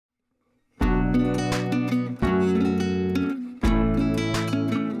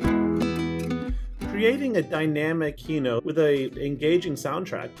Creating a dynamic keynote with an engaging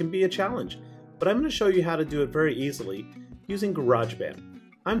soundtrack can be a challenge, but I'm going to show you how to do it very easily using GarageBand.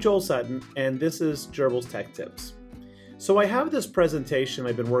 I'm Joel Sutton, and this is Gerbil's Tech Tips. So I have this presentation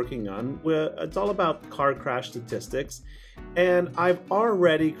I've been working on. It's all about car crash statistics, and I've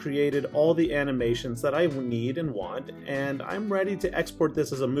already created all the animations that I need and want, and I'm ready to export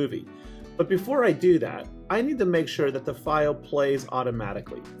this as a movie. But before I do that, I need to make sure that the file plays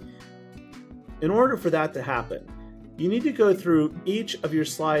automatically. In order for that to happen, you need to go through each of your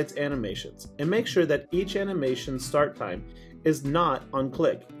slides animations and make sure that each animation start time is not on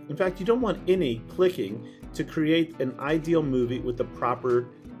click. In fact, you don't want any clicking to create an ideal movie with the proper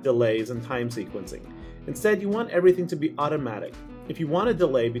delays and time sequencing. Instead, you want everything to be automatic. If you want a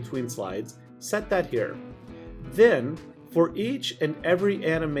delay between slides, set that here. Then, for each and every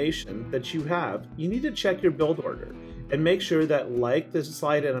animation that you have, you need to check your build order and make sure that, like the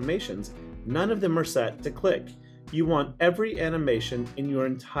slide animations, none of them are set to click. You want every animation in your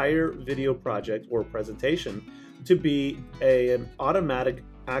entire video project or presentation to be an automatic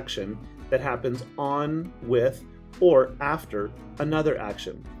action that happens on, with, or after another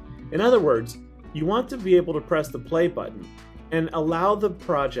action. In other words, you want to be able to press the play button and allow the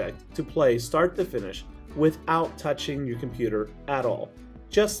project to play start to finish without touching your computer at all,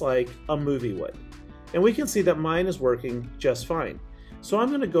 just like a movie would. And we can see that mine is working just fine. So I'm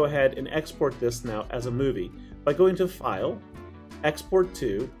going to go ahead and export this now as a movie by going to File, Export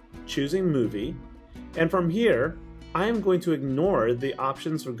to, choosing Movie, and from here I am going to ignore the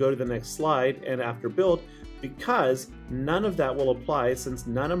options for go to the next slide and after build because none of that will apply since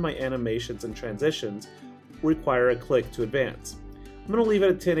none of my animations and transitions require a click to advance. I'm going to leave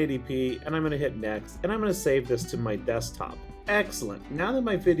it at 1080p and I'm going to hit next and I'm going to save this to my desktop. Excellent. Now that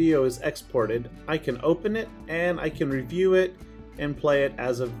my video is exported, I can open it and I can review it and play it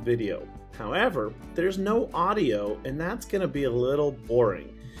as a video. However, there's no audio and that's going to be a little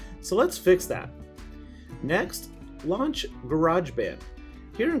boring. So let's fix that. Next, launch GarageBand.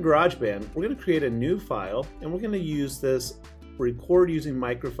 Here in GarageBand, we're going to create a new file and we're going to use this record using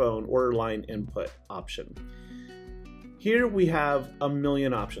microphone or line input option. Here we have a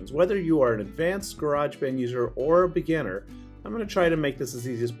million options. Whether you are an advanced GarageBand user or a beginner, I'm going to try to make this as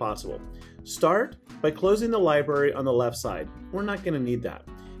easy as possible. Start by closing the library on the left side. We're not going to need that.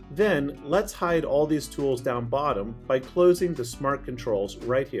 Then let's hide all these tools down bottom by closing the smart controls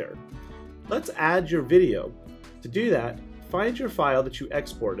right here. Let's add your video. To do that, find your file that you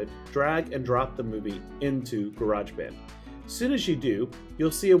exported, drag and drop the movie into GarageBand. As soon as you do,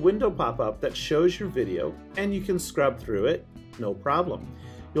 you'll see a window pop up that shows your video and you can scrub through it, no problem.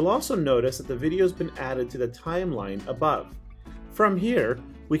 You'll also notice that the video has been added to the timeline above. From here,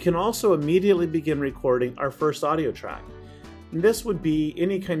 we can also immediately begin recording our first audio track. And this would be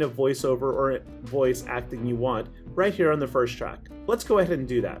any kind of voiceover or voice acting you want right here on the first track. Let's go ahead and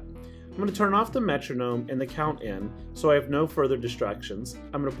do that. I'm going to turn off the metronome and the count in so I have no further distractions.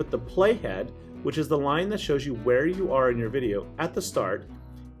 I'm going to put the playhead, which is the line that shows you where you are in your video, at the start,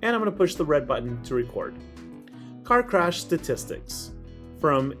 and I'm going to push the red button to record. Car Crash Statistics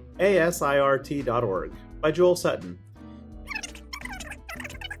from asirt.org by Joel Sutton.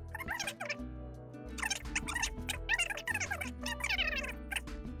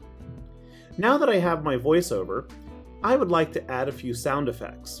 Now that I have my voiceover, I would like to add a few sound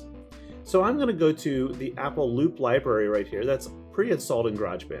effects. So I'm going to go to the Apple Loop library right here that's pre-installed in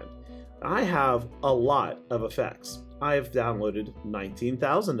GarageBand. I have a lot of effects. I've downloaded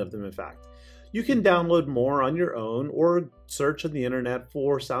 19,000 of them in fact. You can download more on your own or search on the internet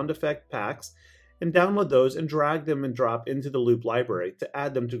for sound effect packs and download those and drag them and drop into the Loop library to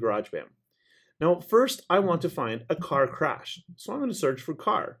add them to GarageBand. Now first I want to find a car crash. So I'm going to search for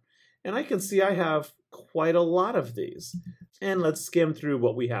car. And I can see I have quite a lot of these. And let's skim through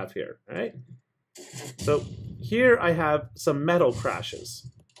what we have here, all right? So here I have some metal crashes.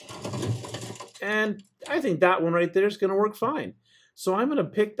 And I think that one right there is going to work fine. So I'm going to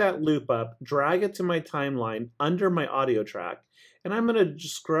pick that loop up, drag it to my timeline under my audio track, and I'm going to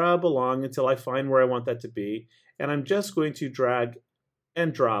scrub along until I find where I want that to be. And I'm just going to drag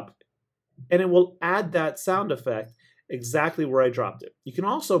and drop, and it will add that sound effect exactly where I dropped it. You can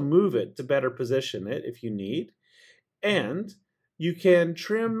also move it to better position it if you need, and you can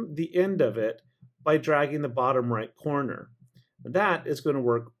trim the end of it by dragging the bottom right corner. That is going to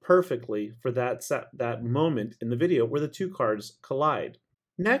work perfectly for that moment in the video where the two cars collide.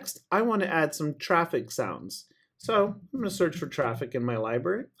 Next, I want to add some traffic sounds. So I'm going to search for traffic in my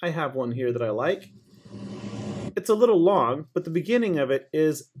library. I have one here that I like. It's a little long, but the beginning of it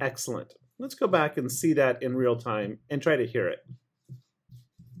is excellent. Let's go back and see that in real time and try to hear it.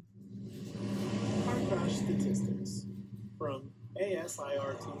 Car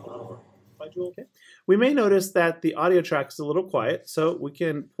asirt.org by Joel. Okay. We may notice that the audio track is a little quiet, so we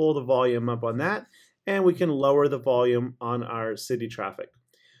can pull the volume up on that, and we can lower the volume on our city traffic.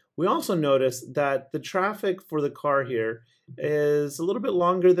 We also notice that the traffic for the car here is a little bit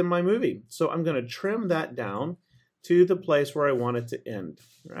longer than my movie, so I'm going to trim that down to the place where I want it to end,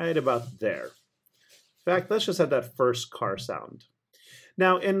 right about there. In fact, let's just have that first car sound.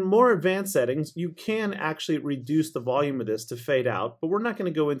 Now, in more advanced settings, you can actually reduce the volume of this to fade out, but we're not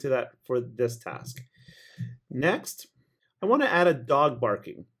going to go into that for this task. Next, I want to add a dog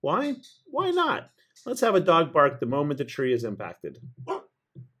barking. Why? Why not? Let's have a dog bark the moment the tree is impacted.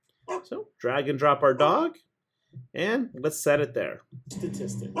 So, drag and drop our dog, and let's set it there.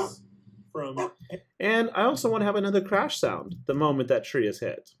 Statistics. And I also want to have another crash sound the moment that tree is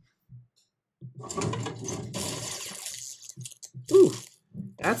hit. Ooh,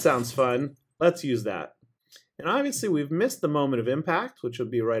 that sounds fun. Let's use that. And obviously we've missed the moment of impact, which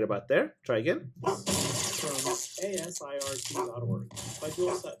would be right about there. Try again. From asirt.org by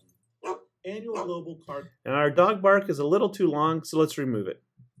Joel Sutton. Annual Global Car. And our dog bark is a little too long, so let's remove it.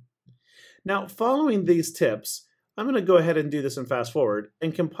 Now, following these tips, I'm going to go ahead and do this in fast forward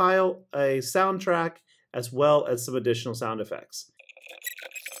and compile a soundtrack as well as some additional sound effects.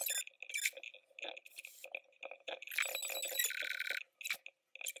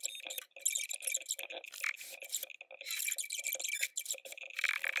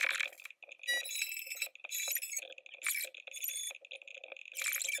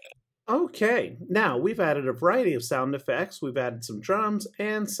 Okay, now we've added a variety of sound effects. We've added some drums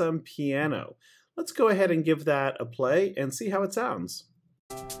and some piano. Let's go ahead and give that a play and see how it sounds.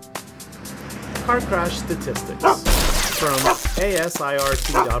 Car crash statistics from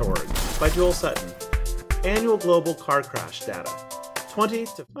asirt.org by Joel Sutton. Annual global car crash data. 20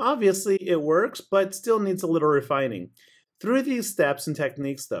 to... Obviously it works, but still needs a little refining. Through these steps and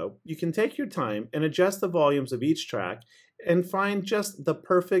techniques, though, you can take your time and adjust the volumes of each track and find just the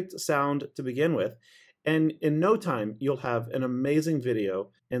perfect sound to begin with. And in no time, you'll have an amazing video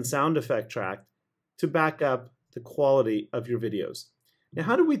and sound effect track to back up the quality of your videos. Now,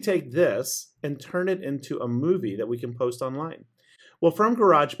 how do we take this and turn it into a movie that we can post online? Well, from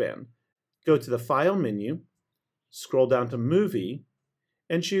GarageBand, go to the File menu, scroll down to Movie,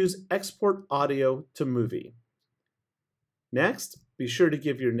 and choose Export Audio to Movie. Next, be sure to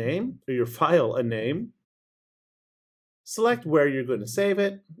give your name or your file a name. Select where you're going to save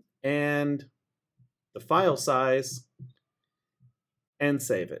it and the file size and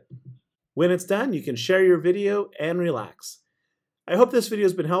save it. When it's done, you can share your video and relax. I hope this video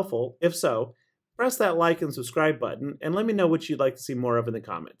has been helpful. If so, press that like and subscribe button and let me know what you'd like to see more of in the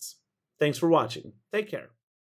comments. Thanks for watching. Take care.